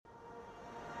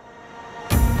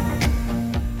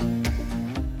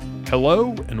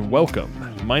Hello and welcome.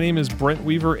 My name is Brent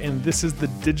Weaver, and this is the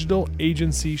Digital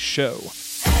Agency Show,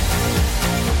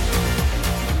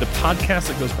 the podcast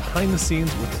that goes behind the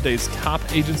scenes with today's top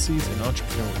agencies and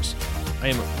entrepreneurs. I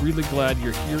am really glad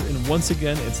you're here, and once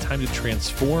again, it's time to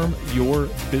transform your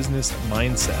business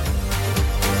mindset.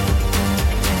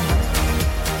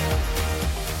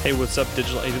 Hey, what's up,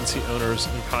 digital agency owners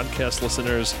and podcast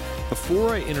listeners?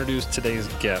 Before I introduce today's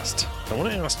guest, I want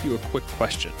to ask you a quick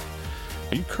question.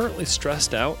 Are you currently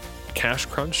stressed out, cash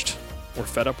crunched, or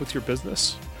fed up with your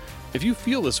business? If you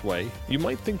feel this way, you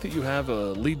might think that you have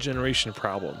a lead generation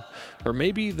problem, or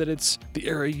maybe that it's the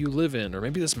area you live in, or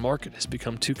maybe this market has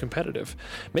become too competitive.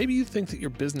 Maybe you think that your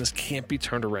business can't be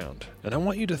turned around, and I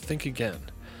want you to think again.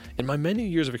 In my many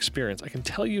years of experience, I can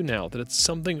tell you now that it's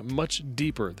something much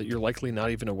deeper that you're likely not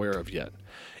even aware of yet.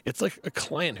 It's like a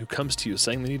client who comes to you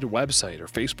saying they need a website or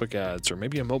Facebook ads or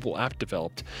maybe a mobile app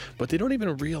developed, but they don't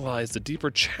even realize the deeper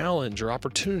challenge or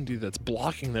opportunity that's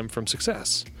blocking them from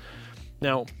success.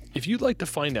 Now, if you'd like to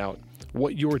find out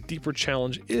what your deeper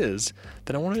challenge is,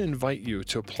 then I want to invite you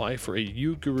to apply for a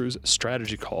UGurus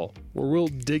strategy call where we'll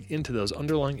dig into those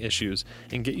underlying issues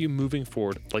and get you moving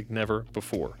forward like never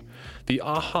before. The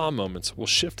aha moments will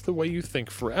shift the way you think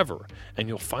forever, and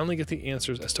you'll finally get the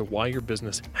answers as to why your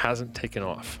business hasn't taken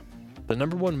off. The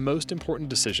number one most important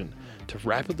decision to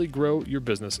rapidly grow your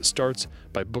business starts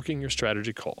by booking your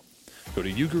strategy call. Go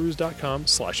to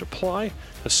ugurus.com/apply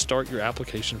to start your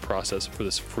application process for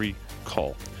this free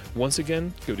call. Once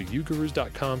again, go to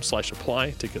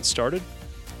ugurus.com/apply to get started.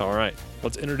 All right,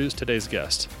 let's introduce today's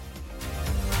guest.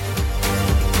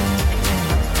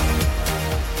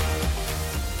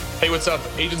 Hey, what's up,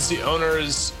 agency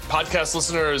owners, podcast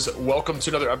listeners? Welcome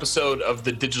to another episode of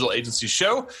the Digital Agency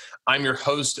Show. I'm your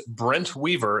host, Brent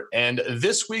Weaver, and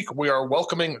this week we are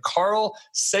welcoming Karl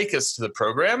Sakas to the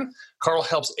program. Karl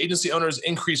helps agency owners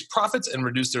increase profits and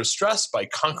reduce their stress by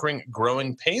conquering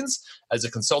growing pains. As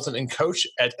a consultant and coach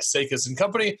at Sakas &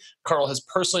 Company, Karl has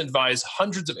personally advised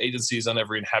hundreds of agencies on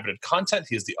every inhabited content.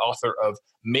 He is the author of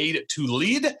Made to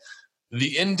Lead,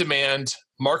 the in-demand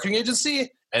marketing agency,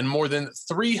 and more than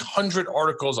 300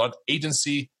 articles on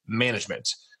agency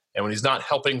management. And when he's not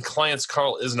helping clients,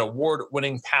 Karl is an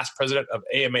award-winning past president of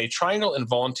AMA Triangle and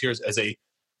volunteers as a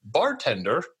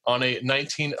bartender on a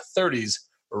 1930s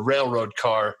railroad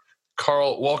car.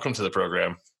 Karl, welcome to the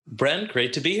program. Brent,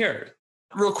 great to be here.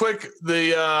 Real quick,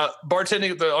 the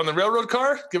bartending on the railroad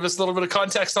car, give us a little bit of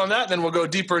context on that, and then we'll go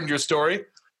deeper into your story.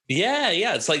 Yeah.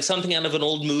 It's like something out of an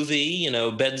old movie. You know,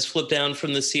 beds flip down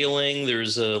from the ceiling.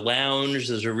 There's a lounge.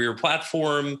 There's a rear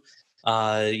platform.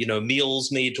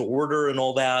 Meals made to order and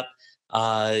all that.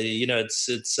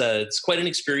 It's quite an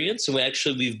experience. And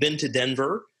we've been to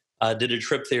Denver. Did a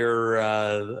trip there,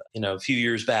 a few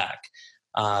years back.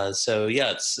 It's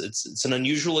an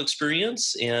unusual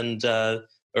experience, and our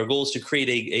goal is to create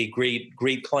a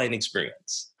great client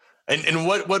experience. And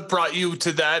what brought you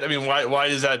to that? I mean, why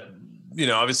is that?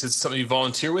 Obviously it's something you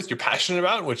volunteer with, you're passionate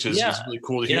about, which is really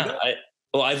cool to hear.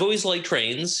 I've always liked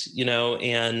trains,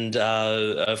 and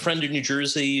a friend in New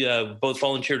Jersey both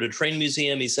volunteered at a train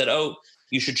museum. He said, "Oh,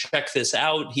 you should check this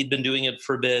out." He'd been doing it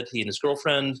for a bit, he and his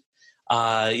girlfriend.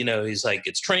 He's like,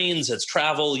 it's trains, it's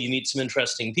travel, you meet some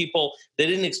interesting people. They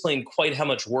didn't explain quite how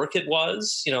much work it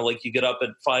was, like you get up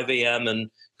at 5 a.m.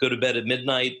 and go to bed at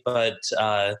midnight, but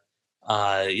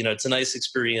it's a nice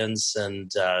experience, and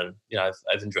I've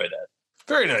enjoyed it.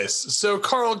 Very nice. So,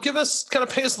 Karl, paint us a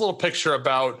little picture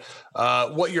about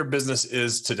what your business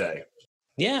is today.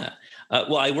 Yeah.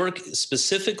 I work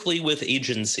specifically with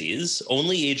agencies,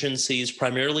 only agencies,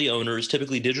 primarily owners,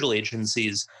 typically digital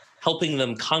agencies, helping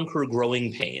them conquer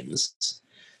growing pains.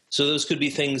 So those could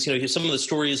be things, some of the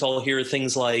stories I'll hear,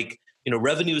 things like,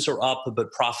 revenues are up,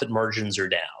 but profit margins are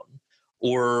down.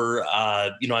 Or,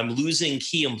 I'm losing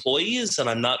key employees and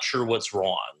I'm not sure what's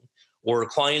wrong. Or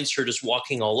clients are just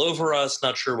walking all over us,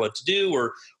 not sure what to do.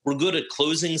 Or we're good at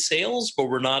closing sales, but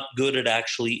we're not good at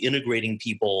actually integrating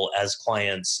people as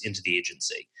clients into the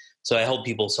agency. So I help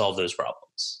people solve those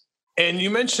problems. And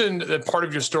you mentioned that part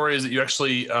of your story is that you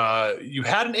actually, you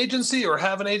had an agency or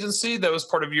have an agency. That was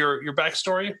part of your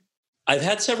backstory? I've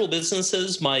had several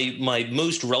businesses. My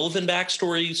most relevant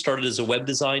backstory started as a web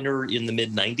designer in the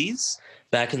mid-90s,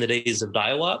 back in the days of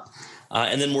dial-up.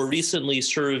 And then more recently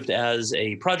served as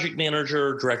a project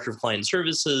manager, director of client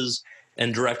services,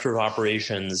 and director of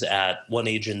operations at one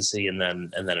agency and then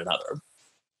another.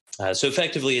 So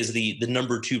effectively as the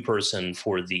number two person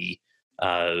for the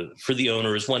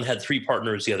owners. One had 3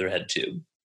 partners, the other had 2.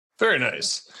 Very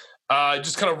nice.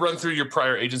 Just kind of run through your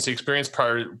prior agency experience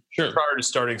prior to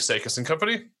starting Sakas &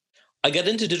 Company. I got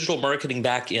into digital marketing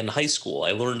back in high school.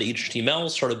 I learned HTML,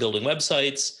 started building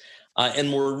websites, and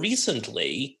more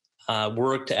recently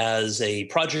worked as a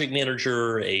project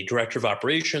manager, a director of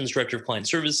operations, director of client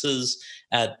services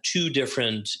at two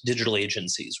different digital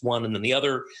agencies, one and then the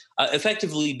other,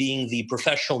 effectively being the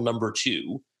professional number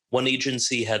two. One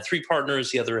agency had three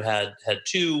partners, the other had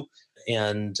two,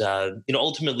 and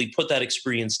ultimately put that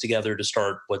experience together to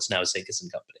start what's now Sakas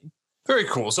and Company. Very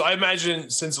cool. So I imagine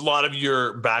since a lot of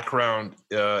your background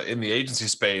in the agency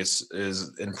space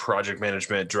is in project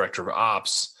management, director of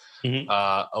ops,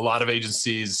 a lot of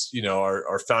agencies,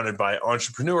 are founded by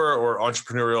entrepreneur or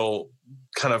entrepreneurial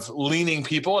kind of leaning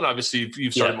people. And obviously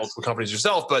you've started multiple companies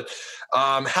yourself, but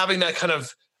having that kind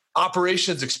of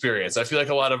operations experience, I feel like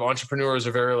a lot of entrepreneurs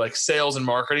are very like sales and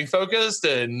marketing focused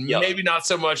and maybe not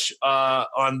so much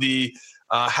on the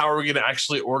how are we going to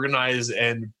actually organize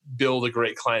and build a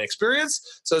great client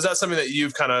experience? So is that something that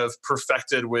you've kind of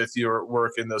perfected with your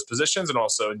work in those positions and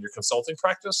also in your consulting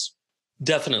practice?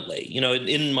 Definitely.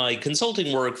 In my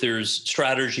consulting work, there's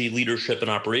strategy, leadership,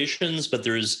 and operations, but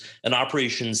there's an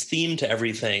operations theme to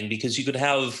everything because you could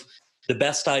have the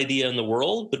best idea in the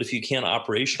world, but if you can't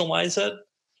operationalize it,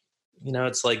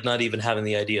 it's like not even having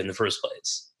the idea in the first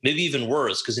place. Maybe even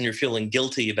worse, because then you're feeling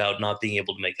guilty about not being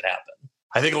able to make it happen.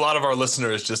 I think a lot of our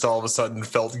listeners just all of a sudden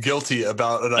felt guilty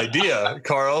about an idea,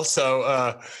 Karl. So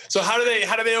how do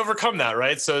they overcome that,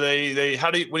 right? So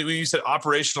when you said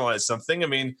operationalize something, I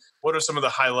mean, what are some of the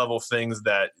high level things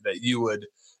that you would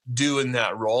do in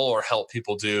that role or help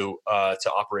people do to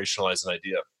operationalize an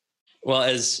idea? Well,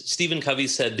 as Stephen Covey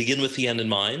said, begin with the end in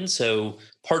mind. So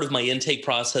part of my intake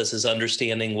process is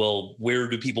understanding, well, where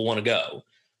do people want to go?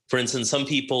 For instance, some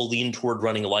people lean toward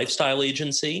running a lifestyle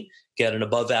agency, get an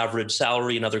above average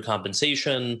salary and other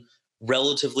compensation,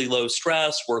 relatively low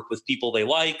stress, work with people they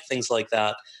like, things like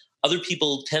that. Other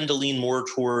people tend to lean more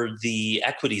toward the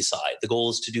equity side. The goal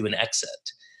is to do an exit.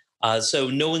 So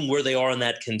knowing where they are on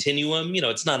that continuum,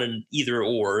 it's not an either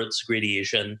or, it's a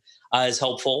gradation, is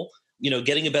helpful.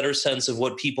 Getting a better sense of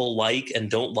what people like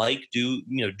and don't like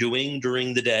doing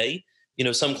during the day.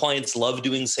 Some clients love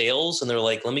doing sales and they're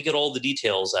like, let me get all the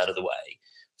details out of the way.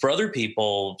 For other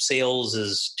people, sales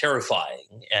is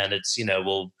terrifying and it's,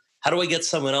 well, how do I get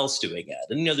someone else doing it?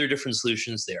 And, there are different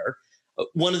solutions there.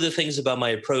 One of the things about my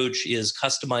approach is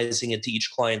customizing it to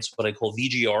each client's what I call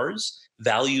VGRs,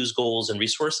 values, goals, and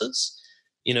resources.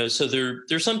 So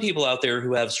there's some people out there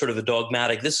who have sort of a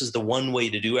dogmatic, this is the one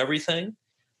way to do everything.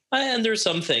 And there's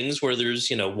some things where there's,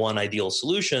 one ideal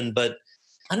solution, but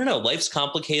I don't know, life's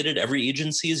complicated. Every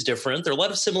agency is different. There are a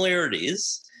lot of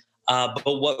similarities, but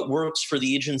what works for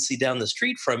the agency down the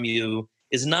street from you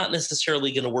is not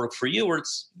necessarily going to work for you, or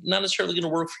it's not necessarily going to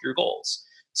work for your goals.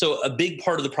 So a big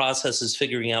part of the process is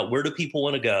figuring out where do people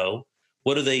want to go?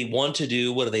 What do they want to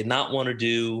do? What do they not want to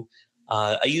do?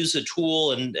 I use a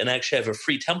tool and actually have a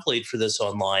free template for this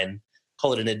online,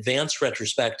 call it an advanced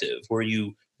retrospective, where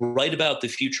you write about the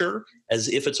future as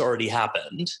if it's already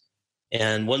happened.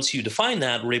 And once you define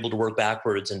that, we're able to work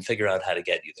backwards and figure out how to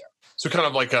get you there. So kind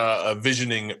of like a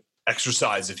visioning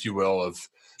exercise, if you will, of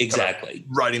exactly kind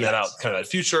of writing that out, kind of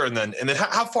that future. And then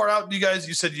how far out do you guys,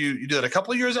 you said you do that a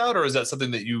couple of years out, or is that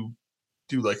something that you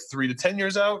do like 3 to 10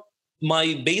 years out? My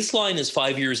baseline is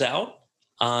 5 years out.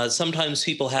 Sometimes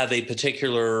people have a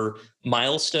particular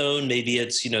milestone. Maybe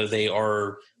it's, they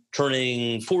are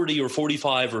turning 40 or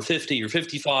 45 or 50 or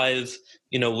 55.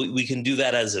 We can do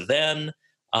that as of then.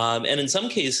 And in some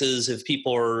cases, if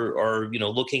people are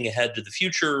looking ahead to the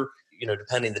future,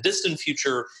 depending the distant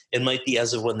future, it might be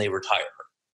as of when they retire.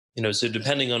 So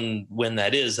depending on when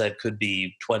that is, that could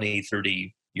be 20,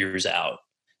 30 years out.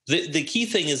 The key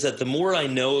thing is that the more I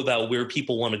know about where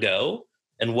people want to go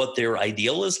and what their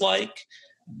ideal is like,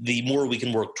 the more we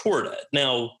can work toward it.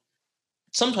 Now,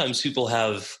 sometimes people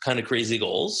have kind of crazy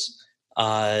goals,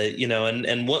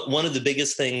 and one of the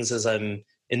biggest things as I'm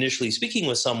initially speaking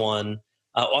with someone,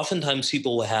 oftentimes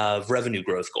people will have revenue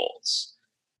growth goals,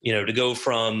 to go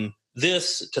from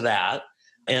this to that,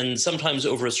 and sometimes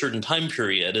over a certain time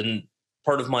period. And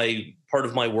part of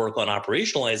my work on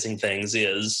operationalizing things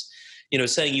is,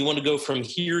 saying you want to go from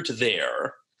here to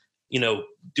there,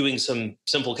 doing some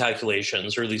simple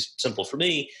calculations, or at least simple for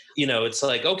me, it's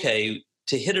like, okay,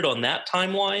 to hit it on that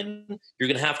timeline, you're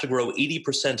going to have to grow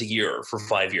 80% a year for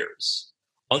 5 years.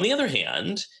 On the other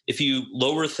hand, if you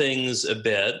lower things a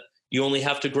bit, you only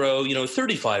have to grow,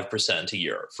 35% a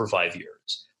year for 5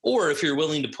 years. Or if you're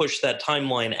willing to push that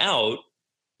timeline out,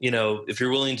 if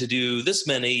you're willing to do this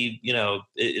many,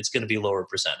 it's going to be a lower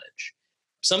percentage.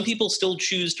 Some people still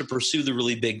choose to pursue the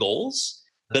really big goals,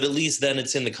 but at least then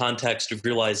it's in the context of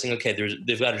realizing, okay,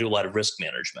 they've got to do a lot of risk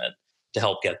management to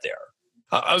help get there.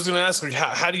 I was going to ask, like,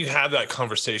 how do you have that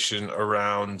conversation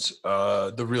around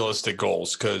the realistic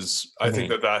goals? Because I think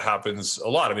that happens a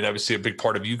lot. I mean, obviously, a big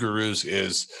part of You Gurus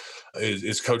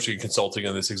is coaching and consulting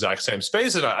in this exact same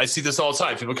space, and I see this all the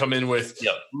time. People come in with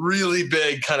really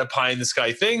big kind of pie in the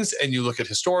sky things, and you look at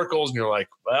historicals, and you're like,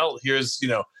 well, here's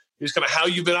kind of how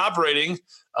you've been operating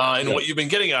and what you've been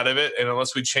getting out of it. And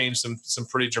unless we change some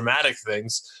pretty dramatic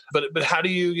things, but how do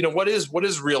you, what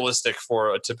is realistic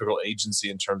for a typical agency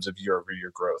in terms of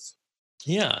year-over-year growth?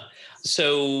 Yeah.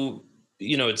 So,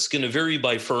 it's going to vary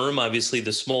by firm. Obviously,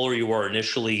 the smaller you are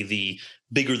initially, the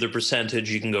bigger the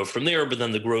percentage you can go from there, but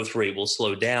then the growth rate will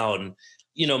slow down.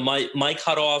 My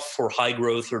cutoff for high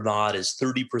growth or not is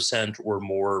 30% or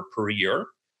more per year.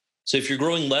 So if you're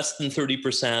growing less than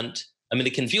 30%, I mean,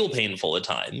 it can feel painful at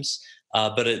times,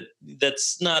 but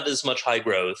that's not as much high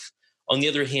growth. On the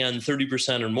other hand,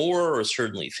 30% or more, or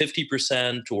certainly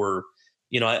 50%, or,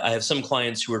 I have some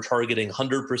clients who are targeting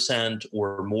 100%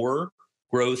 or more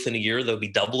growth in a year. They'll be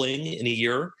doubling in a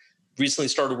year. Recently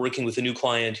started working with a new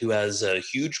client who has a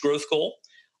huge growth goal,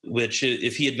 which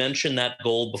if he had mentioned that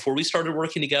goal before we started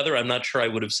working together, I'm not sure I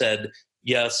would have said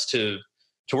yes to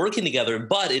working together.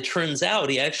 But it turns out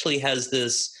he actually has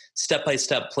this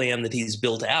step-by-step plan that he's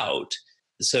built out.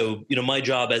 So, my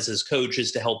job as his coach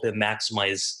is to help him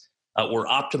maximize or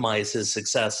optimize his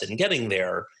success in getting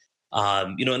there.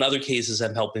 In other cases,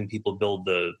 I'm helping people build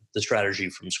the strategy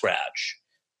from scratch.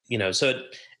 So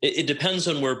it depends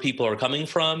on where people are coming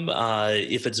from.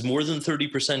 If it's more than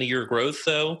 30% a year growth,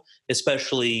 though,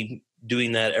 especially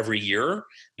doing that every year,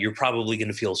 you're probably going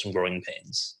to feel some growing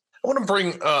pains. I want to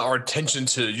bring our attention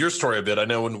to your story a bit. I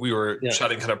know when we were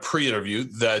chatting kind of pre-interview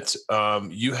that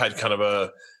you had kind of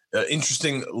a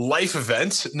interesting life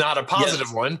event, not a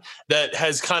positive one, that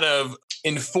has kind of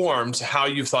informed how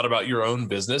you've thought about your own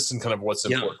business and kind of what's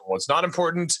important, what's not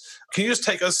important. Can you just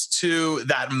take us to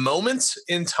that moment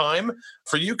in time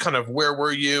for you? Kind of where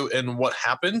were you and what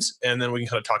happened? And then we can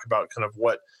kind of talk about kind of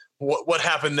what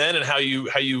happened then and how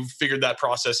you figured that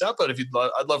process out. But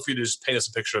I'd love for you to just paint us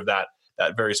a picture of that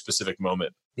very specific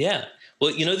moment. Yeah.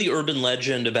 Well, the urban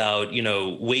legend about,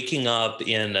 waking up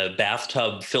in a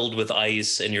bathtub filled with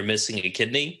ice and you're missing a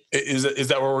kidney. Is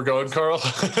that where we're going, Karl?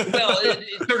 Well,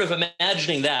 it's sort of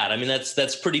imagining that. I mean,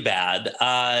 that's pretty bad.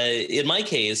 In my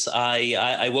case,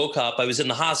 I woke up, I was in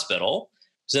the hospital. I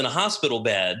was in a hospital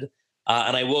bed,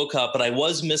 and I woke up and I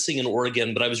was missing an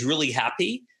organ, but I was really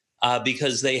happy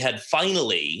because they had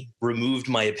finally removed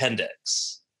my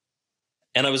appendix.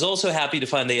 And I was also happy to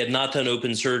find they had not done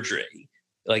open surgery.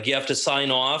 Like, you have to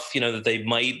sign off, that they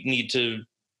might need to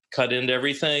cut into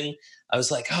everything. I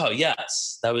was like, oh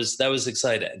yes, that was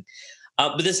exciting.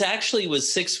 But this actually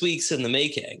was 6 weeks in the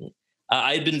making.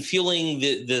 I'd been feeling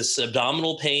this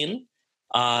abdominal pain.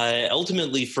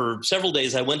 Ultimately, for several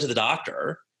days, I went to the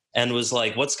doctor and was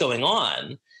like, what's going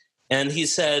on? And he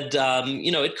said,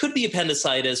 it could be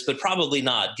appendicitis, but probably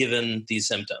not given these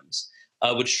symptoms.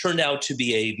 Which turned out to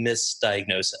be a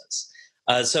misdiagnosis.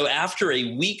 So after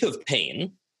a week of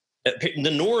pain, the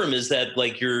norm is that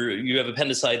like you have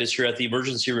appendicitis, you're at the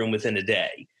emergency room within a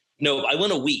day. No, I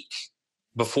went a week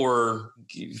before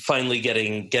finally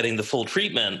getting the full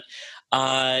treatment.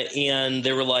 And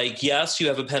they were like, yes, you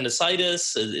have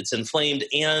appendicitis, it's inflamed,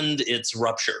 and it's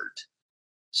ruptured.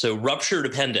 So ruptured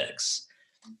appendix.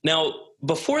 Now,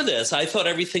 before this, I thought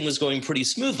everything was going pretty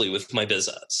smoothly with my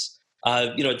business.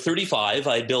 At 35,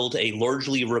 I built a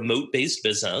largely remote-based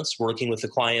business, working with the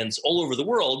clients all over the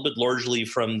world, but largely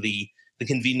from the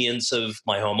convenience of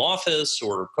my home office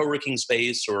or co-working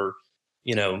space, or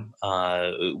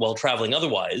while traveling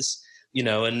otherwise.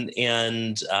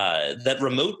 And that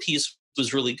remote piece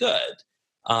was really good.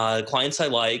 Clients I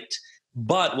liked,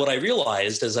 but what I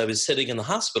realized as I was sitting in the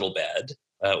hospital bed,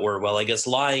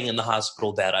 lying in the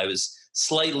hospital bed, I was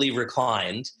slightly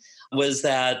reclined. Was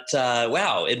that,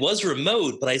 it was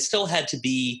remote, but I still had to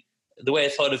be, the way I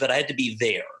thought of it, I had to be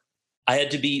there. I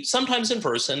had to be sometimes in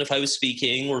person if I was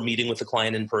speaking or meeting with a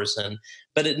client in person,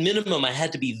 but at minimum, I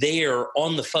had to be there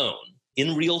on the phone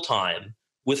in real time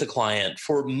with a client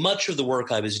for much of the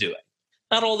work I was doing.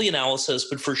 Not all the analysis,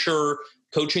 but for sure,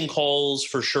 coaching calls,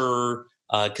 for sure,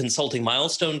 consulting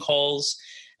milestone calls.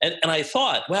 And I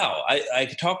thought, I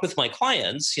could talk with my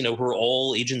clients, who are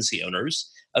all agency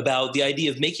owners, about the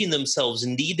idea of making themselves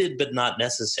needed but not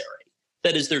necessary.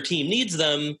 That is, their team needs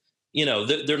them.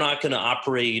 They're not going to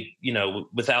operate,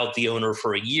 without the owner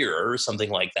for a year or something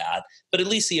like that. But at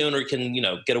least the owner can,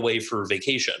 get away for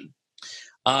vacation.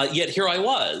 Yet here I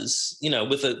was,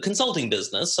 with a consulting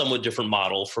business, somewhat different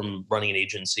model from running an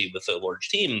agency with a large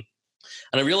team.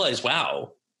 And I realized,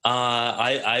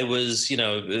 I was,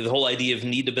 the whole idea of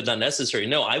needed but not necessary.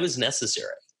 No, I was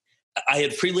necessary. I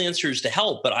had freelancers to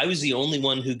help, but I was the only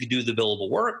one who could do the billable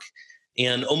work.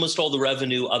 And almost all the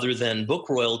revenue other than book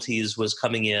royalties was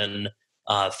coming in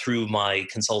through my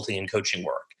consulting and coaching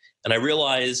work. And I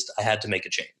realized I had to make a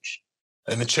change.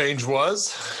 And the change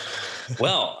was?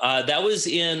 Well, that was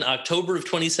in October of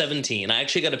 2017. I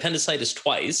actually got appendicitis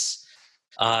twice.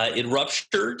 It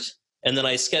ruptured, and then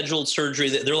I scheduled surgery.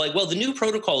 They're like, well, the new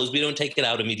protocol is we don't take it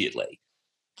out immediately.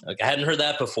 Like, I hadn't heard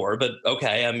that before, but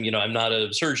okay, I'm not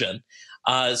a surgeon.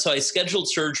 So I scheduled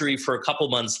surgery for a couple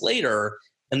months later,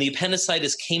 and the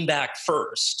appendicitis came back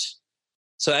first.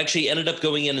 So I actually ended up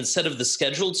going in, instead of the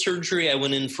scheduled surgery, I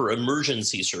went in for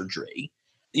emergency surgery.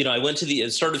 I went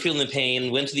to started feeling the pain,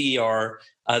 went to the ER.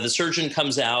 The surgeon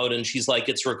comes out and she's like,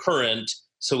 it's recurrent,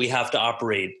 so we have to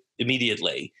operate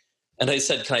immediately. And I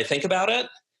said, can I think about it?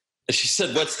 And she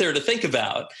said, what's there to think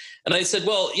about? And I said,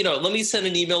 well, let me send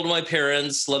an email to my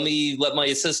parents. Let me let my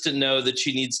assistant know that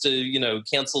she needs to,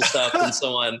 cancel stuff and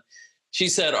so on. She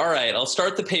said, all right, I'll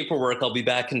start the paperwork. I'll be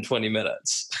back in 20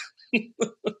 minutes.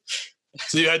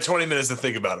 So you had 20 minutes to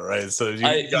think about it, right? So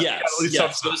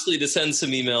yes, mostly to send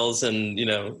some emails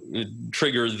and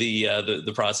trigger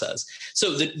the process.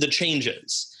 So the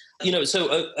changes,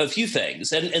 so a few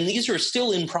things, and these are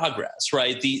still in progress,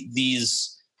 right?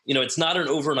 These it's not an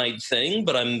overnight thing,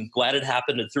 but I'm glad it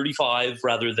happened at 35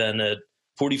 rather than at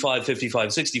 45,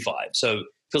 55, 65. So it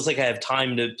feels like I have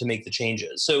time to make the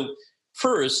changes. So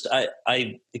first,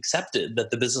 I accepted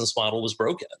that the business model was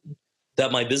broken,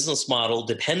 that my business model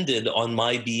depended on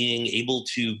my being able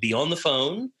to be on the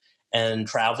phone and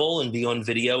travel and be on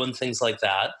video and things like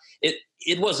that.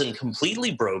 It wasn't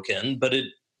completely broken, but it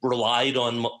relied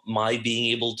on my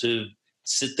being able to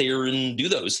sit there and do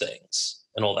those things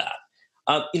and all that.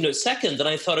 Second, then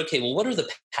I thought, okay, well, what are the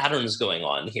patterns going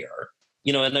on here?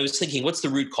 And I was thinking, what's the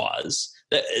root cause?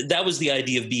 That was the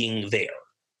idea of being there,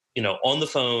 on the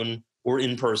phone or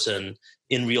in person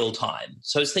in real time.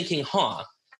 So I was thinking,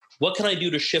 what can I do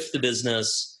to shift the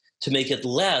business to make it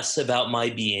less about my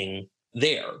being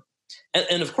there?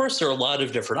 And of course, there are a lot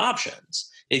of different options.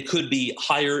 It could be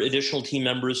hire additional team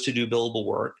members to do billable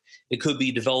work. It could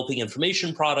be developing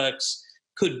information products.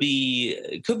 Could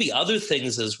be other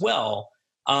things as well.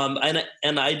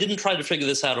 And I didn't try to figure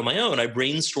this out on my own. I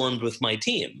brainstormed with my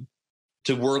team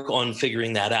to work on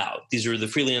figuring that out. These are the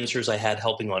freelancers I had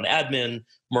helping on admin,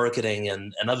 marketing,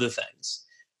 and other things.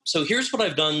 So here's what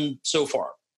I've done so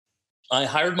far. I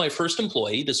hired my first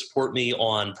employee to support me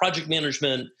on project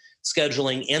management,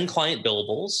 scheduling, and client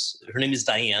billables. Her name is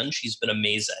Diane. She's been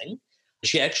amazing.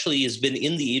 She actually has been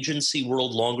in the agency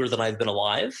world longer than I've been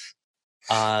alive.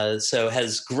 So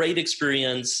has great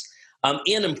experience.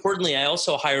 And importantly, I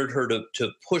also hired her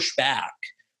to push back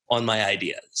on my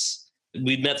ideas.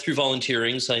 We'd met through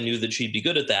volunteering, so I knew that she'd be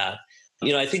good at that.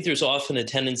 I think there's often a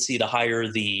tendency to hire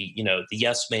the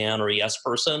yes man or yes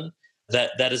person.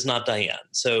 That is not Diane.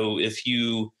 So if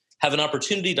you have an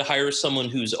opportunity to hire someone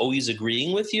who's always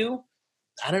agreeing with you,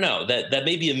 I don't know, that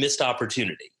may be a missed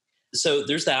opportunity. So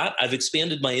there's that. I've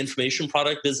expanded my information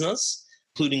product business,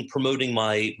 including promoting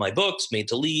my books, Made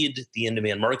to Lead, the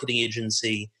in-demand marketing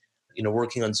agency,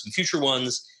 working on some future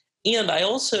ones. And I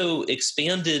also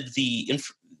expanded the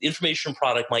information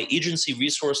product, my agency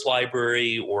resource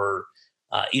library or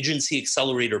Agency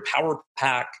Accelerator Power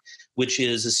Pack, which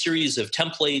is a series of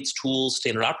templates, tools,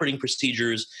 standard operating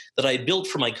procedures that I built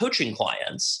for my coaching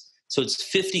clients. So it's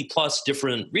 50 plus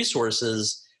different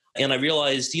resources. And I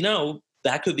realized,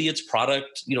 that could be its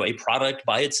product, a product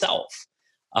by itself.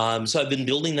 So I've been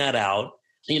building that out.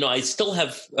 I still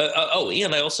have,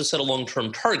 and I also set a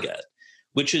long-term target,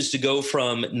 which is to go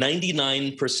from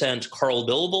 99% Karl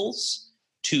billables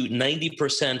to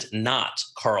 90% not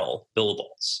Karl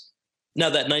billables. Now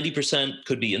that 90%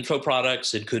 could be info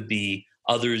products, it could be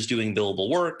others doing billable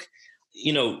work.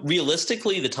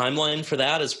 Realistically, the timeline for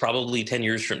that is probably 10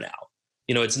 years from now.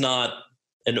 It's not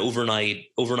an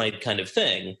overnight kind of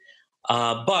thing.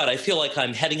 But I feel like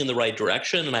I'm heading in the right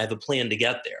direction and I have a plan to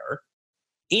get there.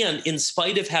 And in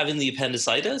spite of having the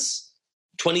appendicitis,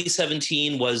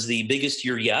 2017 was the biggest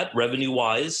year yet,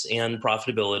 revenue-wise and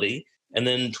profitability. And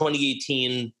then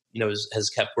 2018, has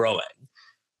kept growing.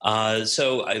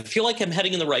 So I feel like I'm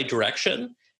heading in the right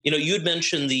direction. You had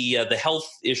mentioned the health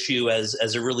issue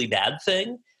as a really bad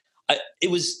thing. It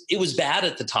was bad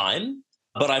at the time,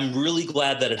 but I'm really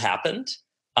glad that it happened.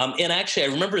 And actually, I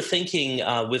remember thinking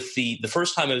with the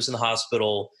first time I was in the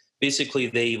hospital, basically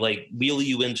they wheel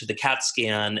you into the CAT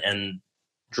scan and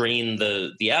drain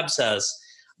the abscess.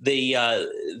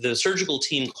 The surgical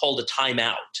team called a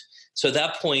timeout. So at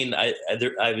that point, I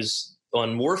was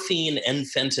morphine and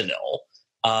fentanyl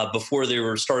before they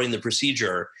were starting the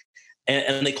procedure.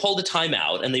 And they called a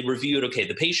timeout and they reviewed, okay,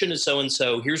 the patient is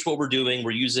so-and-so, here's what we're doing.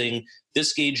 We're using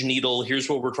this gauge needle. Here's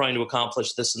what we're trying to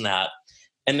accomplish, this and that.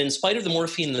 And in spite of the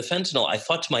morphine and the fentanyl, I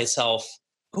thought to myself,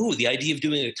 oh, the idea of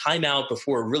doing a timeout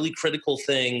before a really critical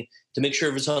thing to make sure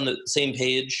everyone's on the same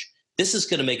page, this is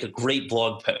going to make a great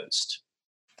blog post.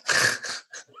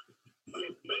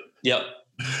 Yep.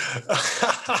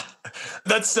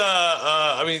 That's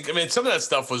I mean some of that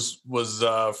stuff was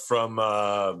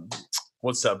from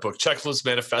what's that book, Checklist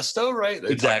Manifesto, right?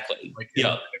 Exactly. Like in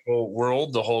the medical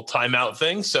world, the whole timeout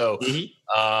thing. So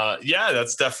yeah,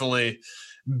 that's definitely,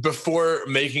 before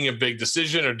making a big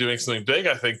decision or doing something big,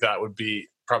 I think that would be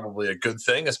probably a good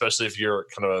thing, especially if you're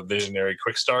kind of a visionary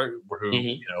quick start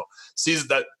who sees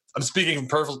that. I'm speaking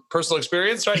from personal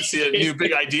experience, right? See a new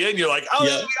big idea and you're like, oh,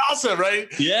 that'd be awesome, right?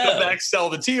 Yeah. Come back, sell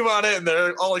the team on it, and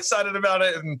they're all excited about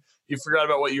it, and you forgot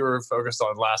about what you were focused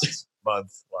on last month,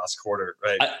 last quarter,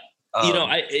 right?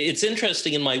 It's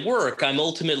interesting in my work. I'm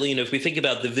ultimately, if we think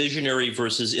about the visionary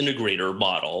versus integrator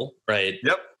model, right?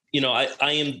 Yep. I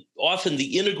am often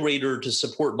the integrator to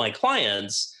support my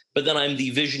clients, but then I'm the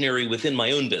visionary within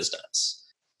my own business,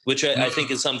 which I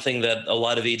think is something that a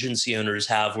lot of agency owners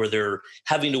have, where they're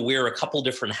having to wear a couple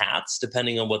different hats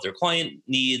depending on what their client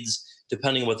needs,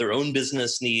 depending on what their own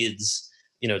business needs.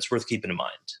 It's worth keeping in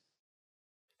mind.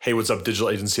 Hey, what's up, digital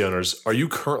agency owners? Are you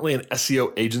currently an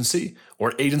SEO agency or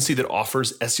an agency that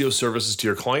offers SEO services to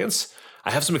your clients? I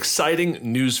have some exciting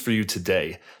news for you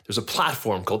today. There's a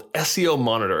platform called SEO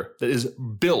Monitor that is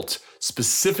built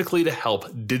specifically to help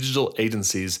digital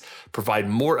agencies provide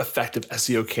more effective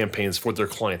SEO campaigns for their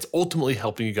clients, ultimately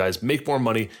helping you guys make more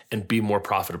money and be more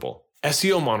profitable.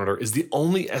 SEO Monitor is the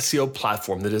only SEO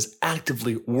platform that is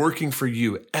actively working for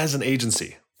you as an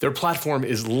agency. Their platform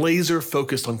is laser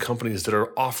focused on companies that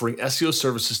are offering SEO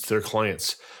services to their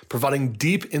clients, providing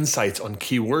deep insights on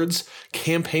keywords,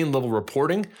 campaign level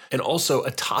reporting, and also a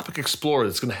topic explorer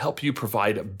that's going to help you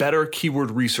provide better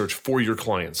keyword research for your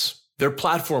clients. Their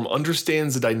platform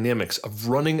understands the dynamics of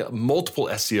running multiple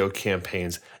SEO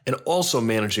campaigns and also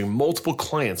managing multiple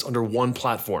clients under one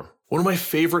platform. One of my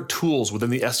favorite tools within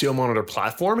the SEO Monitor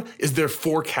platform is their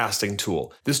forecasting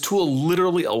tool. This tool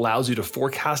literally allows you to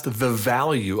forecast the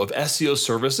value of SEO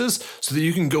services so that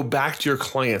you can go back to your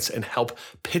clients and help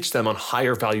pitch them on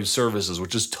higher value services,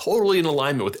 which is totally in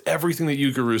alignment with everything that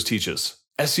UGurus teaches.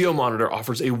 SEO Monitor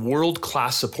offers a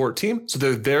world-class support team, so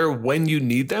they're there when you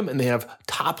need them, and they have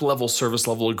top-level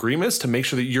service-level agreements to make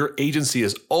sure that your agency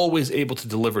is always able to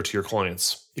deliver to your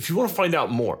clients. If you want to find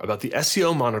out more about the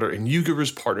SEO Monitor and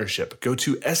UGurus partnership, go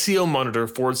to SEO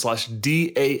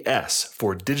Monitor/DAS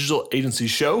for Digital Agency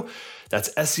Show. That's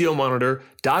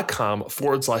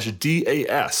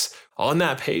SEOmonitor.com/DAS. On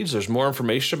that page, there's more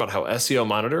information about how SEO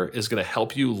Monitor is going to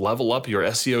help you level up your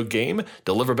SEO game,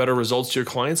 deliver better results to your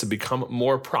clients, and become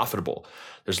more profitable.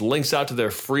 There's links out to their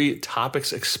free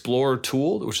Topics Explorer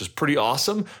tool, which is pretty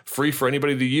awesome, free for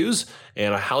anybody to use,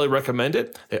 and I highly recommend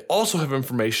it. They also have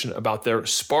information about their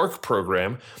Spark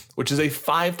program, which is a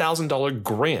 $5,000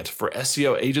 grant for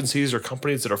SEO agencies or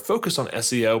companies that are focused on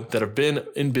SEO that have been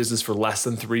in business for less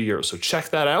than 3 years. So check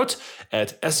that out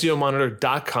at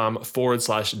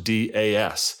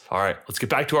SEOmonitor.com/DAS. All right, let's get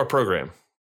back to our program.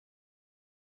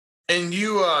 And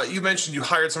you mentioned you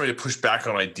hired somebody to push back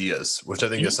on ideas, which I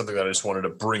think is something that I just wanted to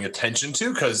bring attention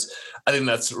to, because I think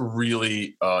that's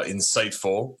really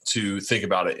insightful to think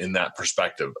about it in that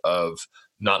perspective of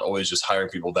not always just hiring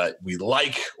people that we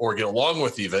like or get along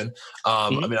with even. I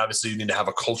mean, obviously you need to have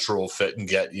a cultural fit and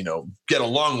get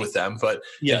along with them, but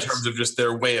in terms of just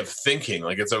their way of thinking,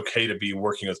 like it's okay to be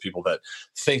working with people that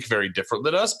think very different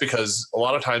than us, because a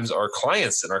lot of times our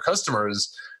clients and our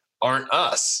customers aren't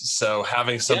us. So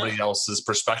having somebody else's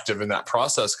perspective in that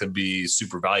process can be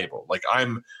super valuable. Like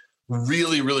I'm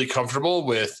really, really comfortable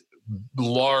with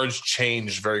large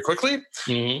change very quickly.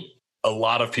 A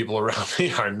lot of people around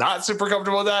me are not super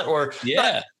comfortable with that, or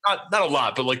not a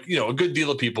lot, but like, a good deal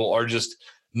of people are just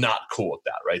not cool with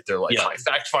that, right? They're like high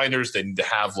fact finders. They need to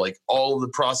have like all of the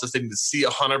process. They need to see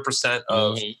 100%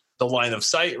 of the line of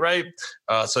sight, right?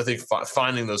 So I think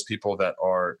finding those people that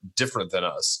are different than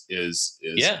us is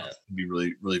can be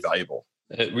really, really valuable.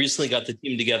 Recently got the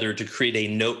team together to create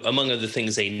among other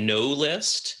things, a no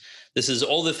list. This is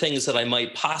all the things that I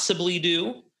might possibly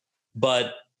do,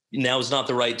 but now is not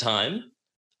the right time,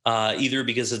 either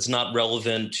because it's not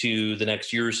relevant to the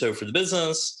next year or so for the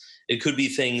business. It could be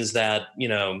things that,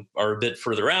 are a bit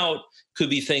further out.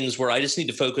 Could be things where I just need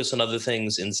to focus on other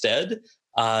things instead.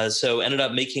 So ended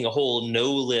up making a whole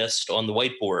no list on the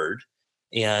whiteboard.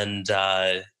 And,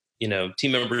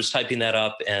 team members typing that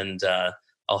up, and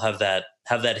I'll have that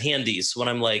handy. So when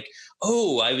I'm like,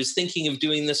 oh, I was thinking of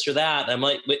doing this or that, I'm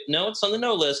like, wait, no, it's on the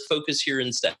no list. Focus here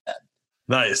instead.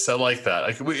 Nice. I like that. I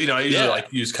usually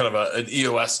use kind of an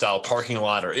EOS style parking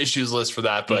lot or issues list for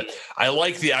that, but I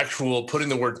like the actual putting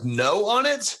the word no on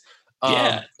it.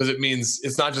 Because it means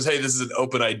it's not just, hey, this is an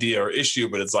open idea or issue,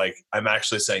 but it's like, I'm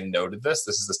actually saying no to this.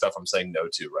 This is the stuff I'm saying no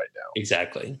to right now.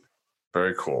 Exactly.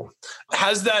 Very cool.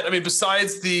 Has that,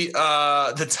 besides the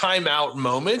timeout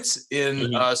moment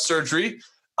in surgery,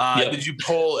 did you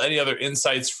pull any other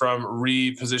insights from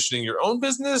repositioning your own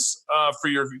business for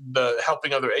the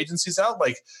helping other agencies out?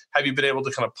 Like, have you been able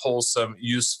to kind of pull some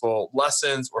useful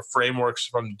lessons or frameworks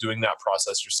from doing that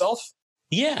process yourself?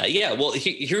 Yeah. Well,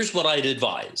 here's what I'd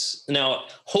advise. Now,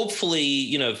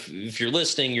 hopefully, if you're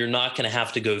listening, you're not going to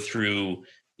have to go through,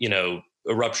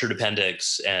 a ruptured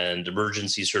appendix and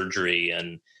emergency surgery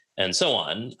and so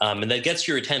on. And that gets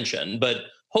your attention. But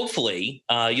hopefully,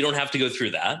 you don't have to go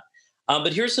through that.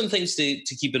 But here's some things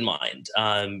to keep in mind,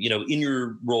 in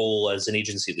your role as an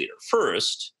agency leader.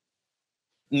 First,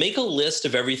 make a list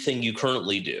of everything you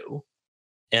currently do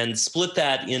and split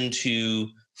that into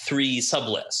 3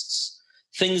 sub-lists.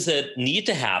 Things that need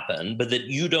to happen, but that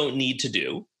you don't need to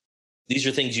do. These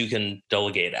are things you can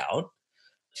delegate out.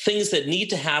 Things that need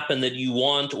to happen that you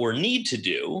want or need to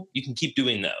do, you can keep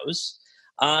doing those.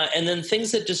 And then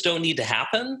things that just don't need to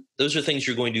happen, those are things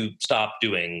you're going to stop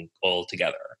doing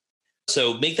altogether.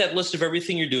 So make that list of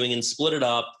everything you're doing and split it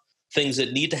up. Things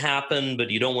that need to happen, but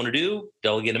you don't want to do,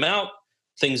 delegate them out.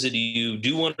 Things that you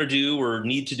do want to do or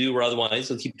need to do or otherwise,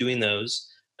 you'll keep doing those.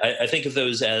 I think of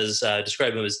those as,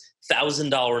 describe them as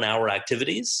 $1,000 an hour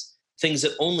activities, things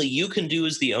that only you can do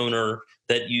as the owner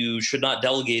that you should not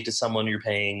delegate to someone you're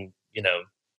paying,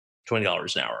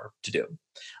 $20 an hour to do.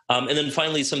 And then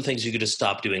finally, some things you could just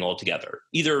stop doing altogether,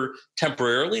 either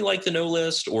temporarily like the no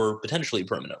list or potentially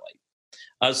permanently.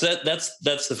 So that's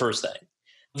the first thing.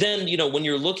 Then, when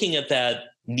you're looking at that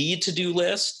need to do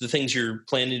list, the things you're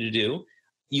planning to do,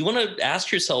 you want to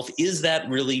ask yourself, is that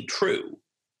really true?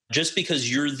 Just because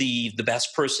you're the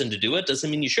best person to do it doesn't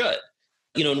mean you should.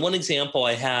 In one example,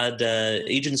 I had an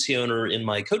agency owner in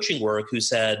my coaching work who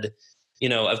said,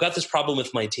 I've got this problem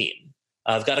with my team.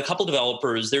 I've got a couple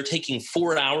developers. They're taking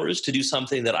 4 hours to do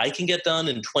something that I can get done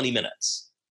in 20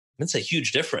 minutes. That's a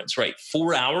huge difference, right?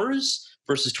 4 hours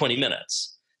versus 20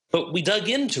 minutes. But we dug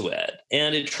into it,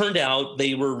 and it turned out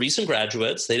they were recent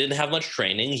graduates. They didn't have much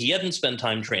training. He hadn't spent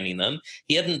time training them.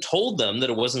 He hadn't told them that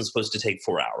it wasn't supposed to take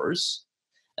 4 hours.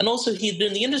 And also, he'd been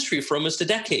in the industry for almost a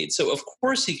decade. So, of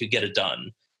course, he could get it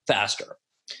done faster.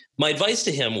 My advice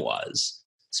to him was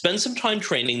spend some time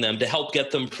training them to help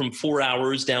get them from 4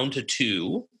 hours down to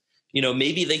 2.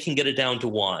 Maybe they can get it down to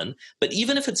 1. But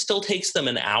even if it still takes them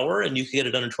an hour and you can get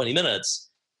it done in 20 minutes,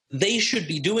 they should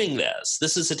be doing this.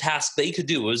 This is a task they could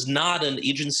do. It was not an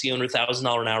agency owner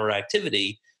 $1,000 an hour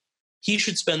activity. He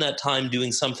should spend that time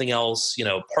doing something else,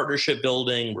 partnership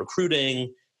building,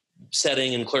 recruiting,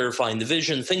 setting and clarifying the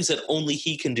vision, things that only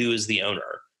he can do as the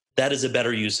owner. That is a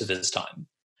better use of his time.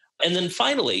 And then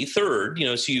finally, third,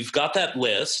 so you've got that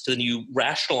list, then you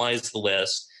rationalize the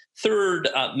list. Third,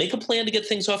 make a plan to get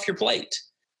things off your plate.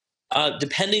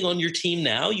 Depending on your team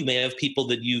now, you may have people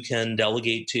that you can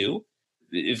delegate to.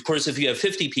 Of course, if you have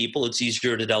 50 people, it's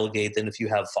easier to delegate than if you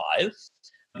have 5.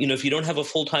 If you don't have a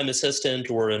full-time assistant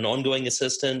or an ongoing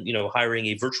assistant, hiring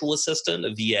a virtual assistant,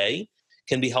 a VA,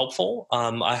 can be helpful.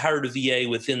 I hired a VA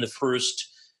within the first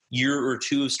year or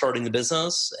 2 of starting the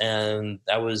business, and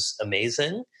that was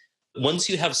amazing. Once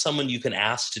you have someone you can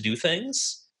ask to do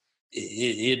things,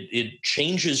 it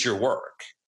changes your work.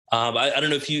 I don't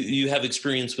know if you have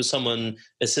experience with someone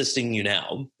assisting you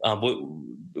now.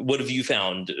 What have you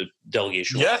found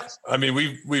delegation? Yeah,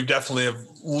 we've definitely have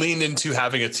leaned into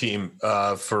having a team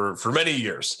for many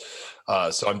years.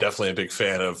 So I'm definitely a big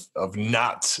fan of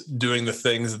not doing the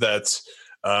things that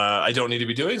I don't need to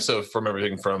be doing. So from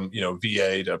everything from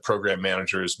VA to program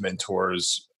managers,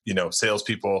 mentors,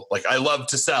 salespeople. Like, I love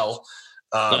to sell,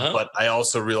 but I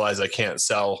also realize I can't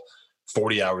sell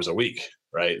 40 hours a week.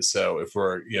 Right. So if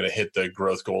we're going to hit the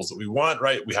growth goals that we want,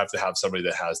 right, we have to have somebody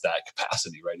that has that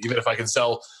capacity, right? Even if I can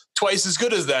sell twice as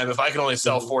good as them, if I can only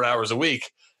sell 4 hours a week,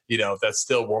 that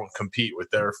still won't compete with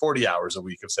their 40 hours a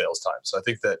week of sales time. So I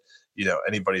think that,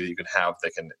 anybody that you can have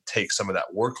that can take some of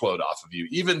that workload off of you,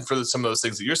 even for some of those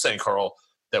things that you're saying, Karl,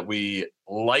 that we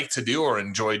like to do or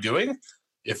enjoy doing,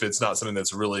 if it's not something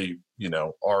that's really,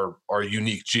 our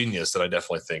unique genius, then I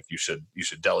definitely think you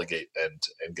should delegate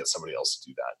and get somebody else to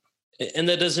do that. And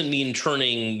that doesn't mean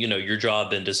turning, your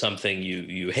job into something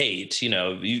you hate.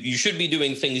 You should be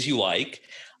doing things you like.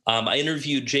 I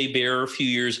interviewed Jay Baer a few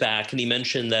years back, and he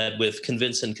mentioned that with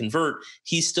Convince and Convert,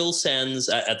 he still sends,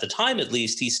 at the time at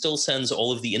least, he still sends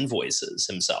all of the invoices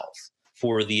himself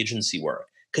for the agency work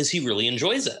because he really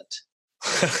enjoys it.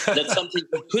 That's something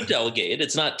you could delegate.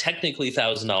 It's not technically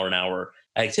 $1,000 an hour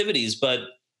activities, but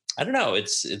I don't know.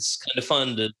 It's kind of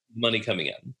fun to money coming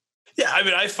in. Yeah, I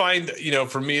mean, I find,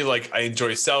 for me, like I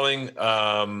enjoy selling,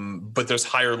 but there's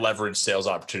higher leverage sales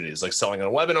opportunities, like selling on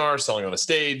a webinar, selling on a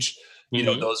stage.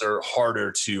 Those are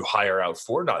harder to hire out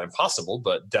for, not impossible,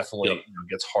 but definitely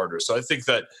gets harder. So I think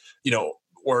that,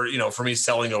 for me,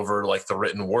 selling over like the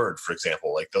written word, for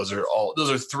example, like those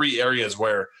are three areas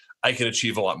where I can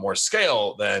achieve a lot more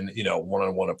scale than,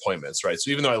 one-on-one appointments, right? So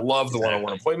even though I love the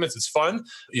one-on-one appointments, it's fun,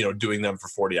 doing them for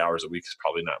 40 hours a week is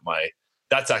probably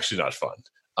that's actually not fun.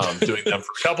 Doing them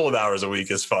for a couple of hours a week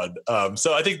is fun.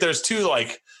 So I think there's two,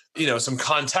 some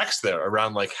context there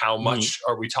around like how much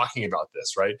are we talking about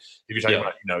this, right? If you're talking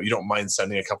about, you don't mind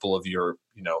sending a couple of your,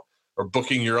 or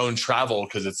booking your own travel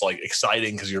because it's like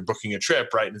exciting because you're booking a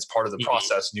trip, right? And it's part of the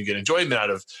process and you get enjoyment out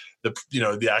of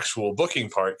the actual booking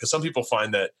part. Because some people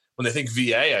find that when they think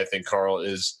VA, I think, Karl,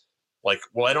 is like,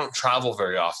 well, I don't travel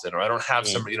very often, or I don't have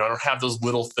I don't have those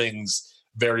little things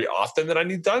very often that I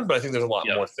need done, but I think there's a lot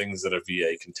more things that a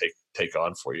VA can take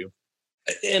on for you.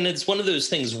 And it's one of those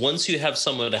things, once you have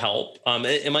someone to help,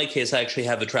 in my case, I actually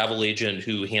have a travel agent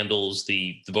who handles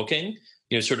the booking,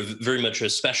 sort of very much a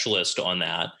specialist on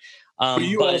that. But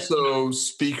you also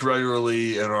speak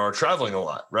regularly and are traveling a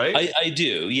lot, right? I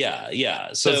do.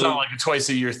 Yeah. So it's not like a twice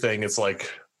a year thing. It's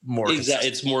like more. Exactly.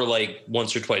 It's more like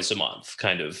once or twice a month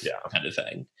kind of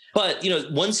thing. But,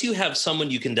 once you have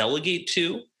someone you can delegate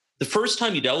to, the first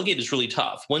time you delegate is really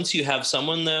tough. Once you have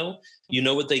someone, though, you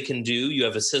know what they can do. You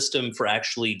have a system for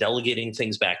actually delegating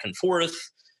things back and forth.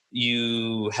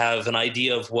 You have an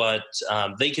idea of what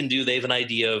they can do. They have an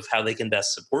idea of how they can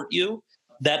best support you.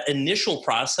 That initial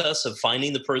process of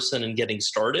finding the person and getting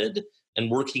started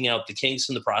and working out the kinks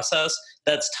in the process,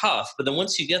 that's tough. But then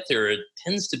once you get there, it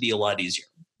tends to be a lot easier.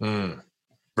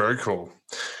 Very cool.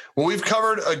 Well, we've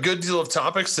covered a good deal of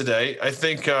topics today. I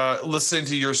think listening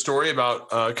to your story about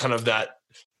kind of that,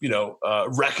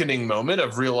 reckoning moment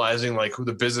of realizing like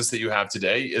the business that you have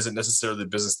today isn't necessarily the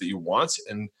business that you want,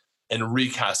 and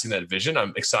recasting that vision.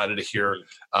 I'm excited to hear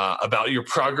about your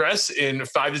progress in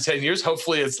 5 to 10 years.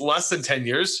 Hopefully it's less than 10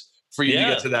 years for you to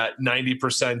get to that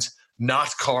 90%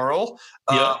 not Karl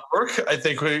work. I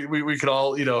think we could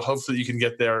all, hopefully you can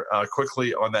get there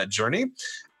quickly on that journey.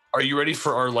 Are you ready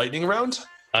for our lightning round?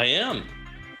 I am.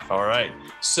 All right.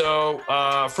 So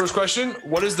first question,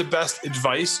 what is the best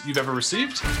advice you've ever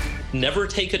received? Never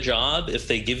take a job if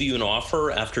they give you an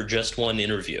offer after just one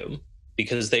interview,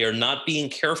 because they are not being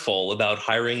careful about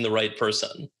hiring the right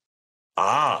person.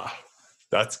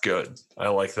 That's good. I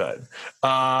like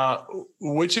that.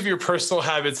 Which of your personal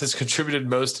habits has contributed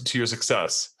most to your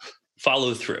success?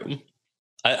 Follow through.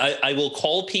 I will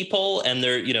call people and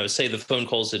they're, say the phone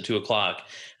call's at 2:00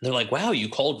 and they're like, wow, you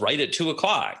called right at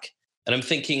 2:00. And I'm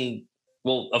thinking,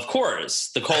 well, of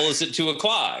course the call is at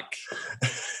 2:00.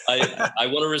 I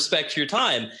want to respect your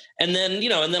time. And then,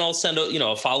 and then I'll send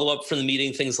a follow-up from the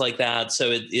meeting, things like that. So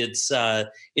it's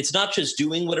not just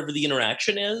doing whatever the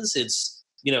interaction is. It's,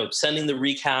 sending the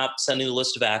recap, sending the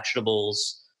list of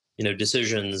actionables,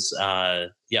 decisions. I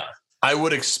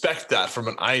would expect that from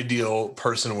an ideal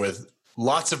person with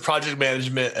lots of project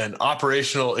management and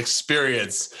operational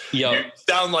experience. You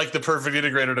sound like the perfect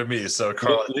integrator to me. So,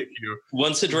 Karl, I think you.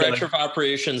 Once a director of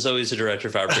operations, always a director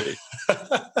of operations.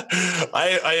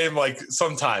 I am like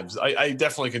sometimes. I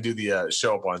definitely can do the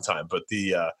show up on time, but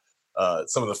the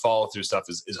some of the follow through stuff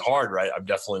is hard, right? I'm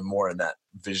definitely more in that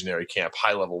visionary camp,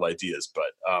 high level ideas,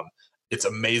 but it's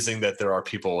amazing that there are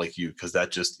people like you, because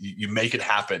that just you make it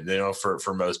happen.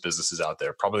 For most businesses out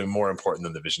there, probably more important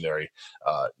than the visionary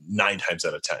 9 times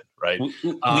out of 10, right?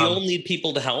 We all need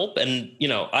people to help, and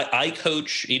I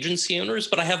coach agency owners,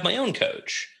 but I have my own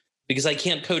coach because I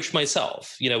can't coach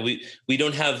myself. We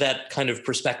don't have that kind of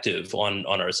perspective on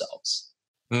ourselves.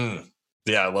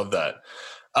 Yeah, I love that.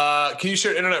 Can you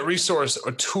share an internet resource,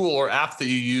 or tool, or app that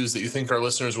you use that you think our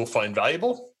listeners will find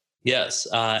valuable? Yes,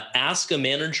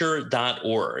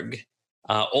 askamanager.org.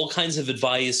 All kinds of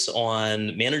advice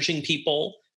on managing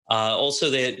people.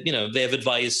 Also, they have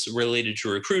advice related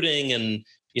to recruiting, and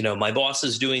my boss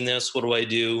is doing this. What do I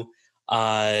do?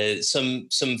 Some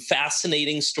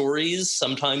fascinating stories.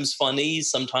 Sometimes funny.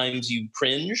 Sometimes you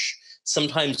cringe.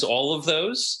 Sometimes all of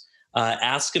those.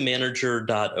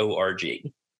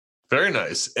 Askamanager.org. Very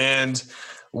nice. And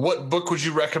what book would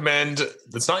you recommend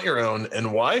that's not your own,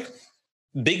 and why?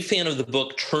 Big fan of the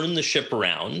book Turn the Ship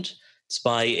Around. It's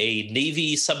by a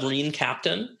Navy submarine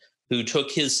captain who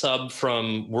took his sub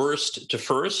from worst to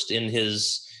first in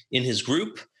his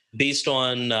group based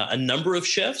on a number of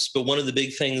shifts. But one of the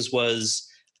big things was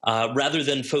rather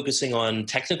than focusing on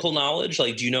technical knowledge,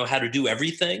 like, do you know how to do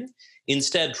everything?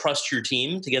 Instead, trust your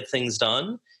team to get things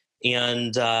done.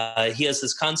 And he has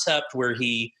this concept where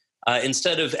he,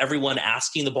 instead of everyone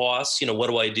asking the boss, what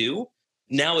do I do?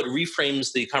 Now it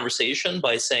reframes the conversation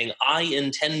by saying, I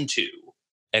intend to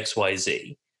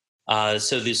XYZ.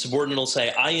 So the subordinate will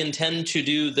say, I intend to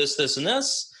do this, this, and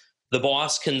this. The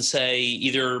boss can say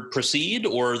either proceed,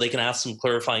 or they can ask some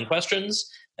clarifying questions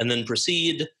and then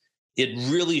proceed. It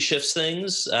really shifts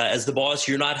things. As the boss,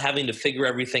 you're not having to figure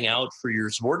everything out for your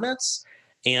subordinates,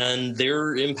 and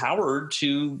they're empowered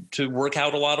to work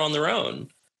out a lot on their own.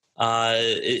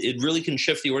 It really can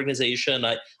shift the organization.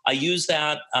 I use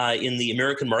that in the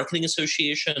American Marketing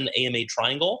Association AMA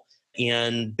Triangle,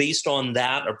 and based on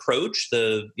that approach,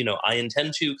 the I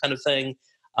intend to kind of thing,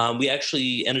 we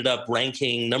actually ended up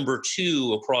ranking number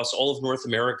 2 across all of North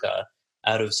America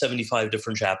out of 75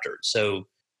 different chapters. So.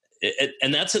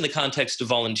 And that's in the context of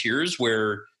volunteers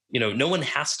where, no one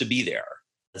has to be there.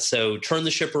 So Turn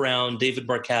the Ship Around, David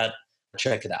Marquette,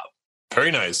 check it out. Very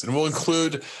nice. And we'll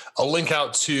include a link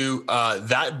out to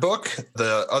that book,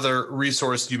 the other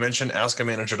resource you mentioned,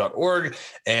 askamanager.org,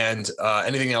 and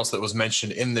anything else that was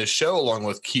mentioned in this show, along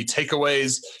with key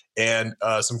takeaways and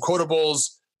some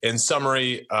quotables in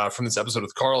summary from this episode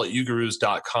with Karl at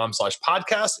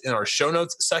ugurus.com/podcast in our show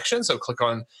notes section. So click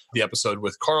on the episode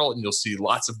with Karl and you'll see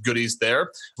lots of goodies there,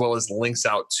 as well as links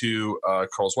out to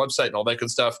Karl's website and all that good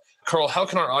stuff. Karl, how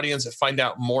can our audience find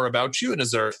out more about you? And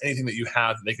is there anything that you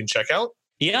have that they can check out?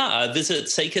 Yeah, visit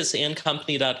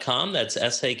sakasandcompany.com. That's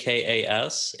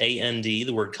SAKASAND, the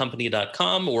word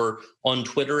company.com, or on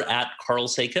Twitter at Karl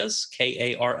Sakas,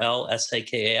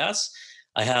 KARLSAKAS.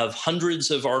 I have hundreds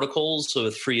of articles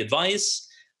with free advice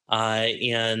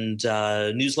and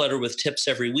newsletter with tips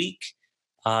every week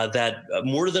that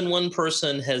more than one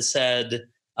person has said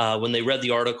when they read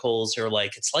the articles, they're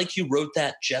like, it's like you wrote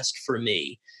that just for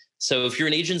me. So if you're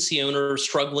an agency owner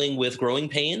struggling with growing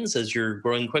pains as you're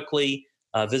growing quickly,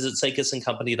 visit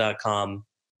sakasandcompany.com.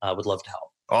 Would love to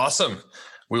help. Awesome.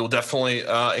 We will definitely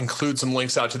include some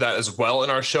links out to that as well in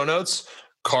our show notes.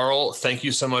 Karl, thank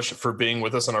you so much for being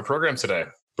with us on our program today.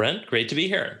 Brent, great to be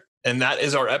here. And that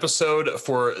is our episode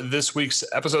for this week's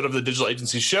episode of the Digital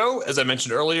Agency Show. As I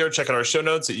mentioned earlier, check out our show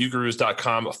notes at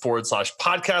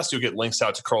ugurus.com/podcast. You'll get links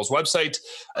out to Karl's website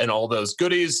and all those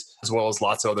goodies, as well as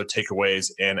lots of other takeaways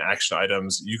and action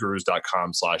items,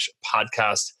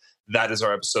 ugurus.com/podcast. That is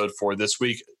our episode for this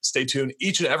week. Stay tuned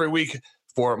each and every week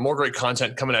for more great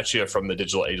content coming at you from the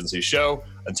Digital Agency Show.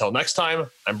 Until next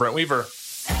time, I'm Brent Weaver.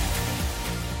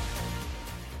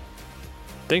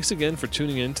 Thanks again for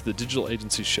tuning in to the Digital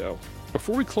Agency Show.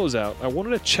 Before we close out, I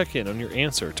wanted to check in on your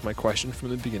answer to my question from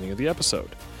the beginning of the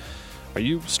episode. Are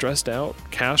you stressed out,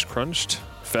 cash crunched,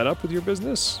 fed up with your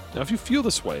business? Now, if you feel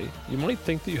this way, you might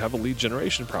think that you have a lead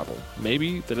generation problem.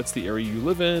 Maybe that it's the area you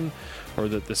live in, or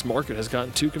that this market has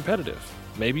gotten too competitive.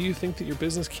 Maybe you think that your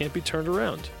business can't be turned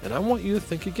around. And I want you to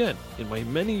think again. In my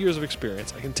many years of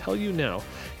experience, I can tell you now,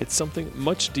 it's something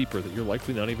much deeper that you're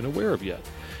likely not even aware of yet.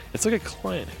 It's like a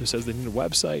client who says they need a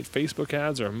website, Facebook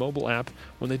ads, or a mobile app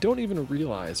when they don't even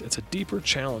realize it's a deeper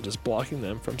challenge that's blocking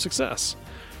them from success.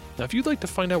 Now, if you'd like to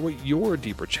find out what your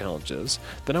deeper challenge is,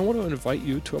 then I want to invite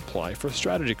you to apply for a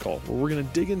strategy call where we're going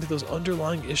to dig into those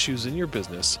underlying issues in your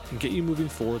business and get you moving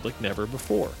forward like never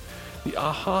before. The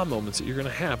aha moments that you're going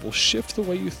to have will shift the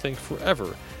way you think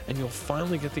forever, and you'll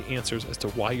finally get the answers as to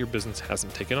why your business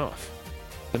hasn't taken off.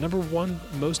 The number one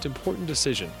most important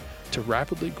decision to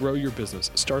rapidly grow your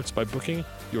business starts by booking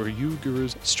your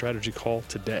UGurus strategy call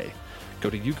today. Go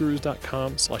to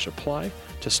ugurus.com/apply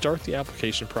to start the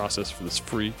application process for this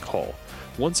free call.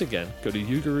 Once again, go to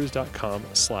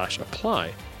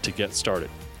ugurus.com/apply to get started.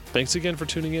 Thanks again for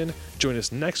tuning in. Join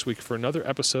us next week for another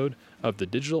episode of the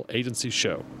Digital Agency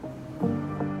Show.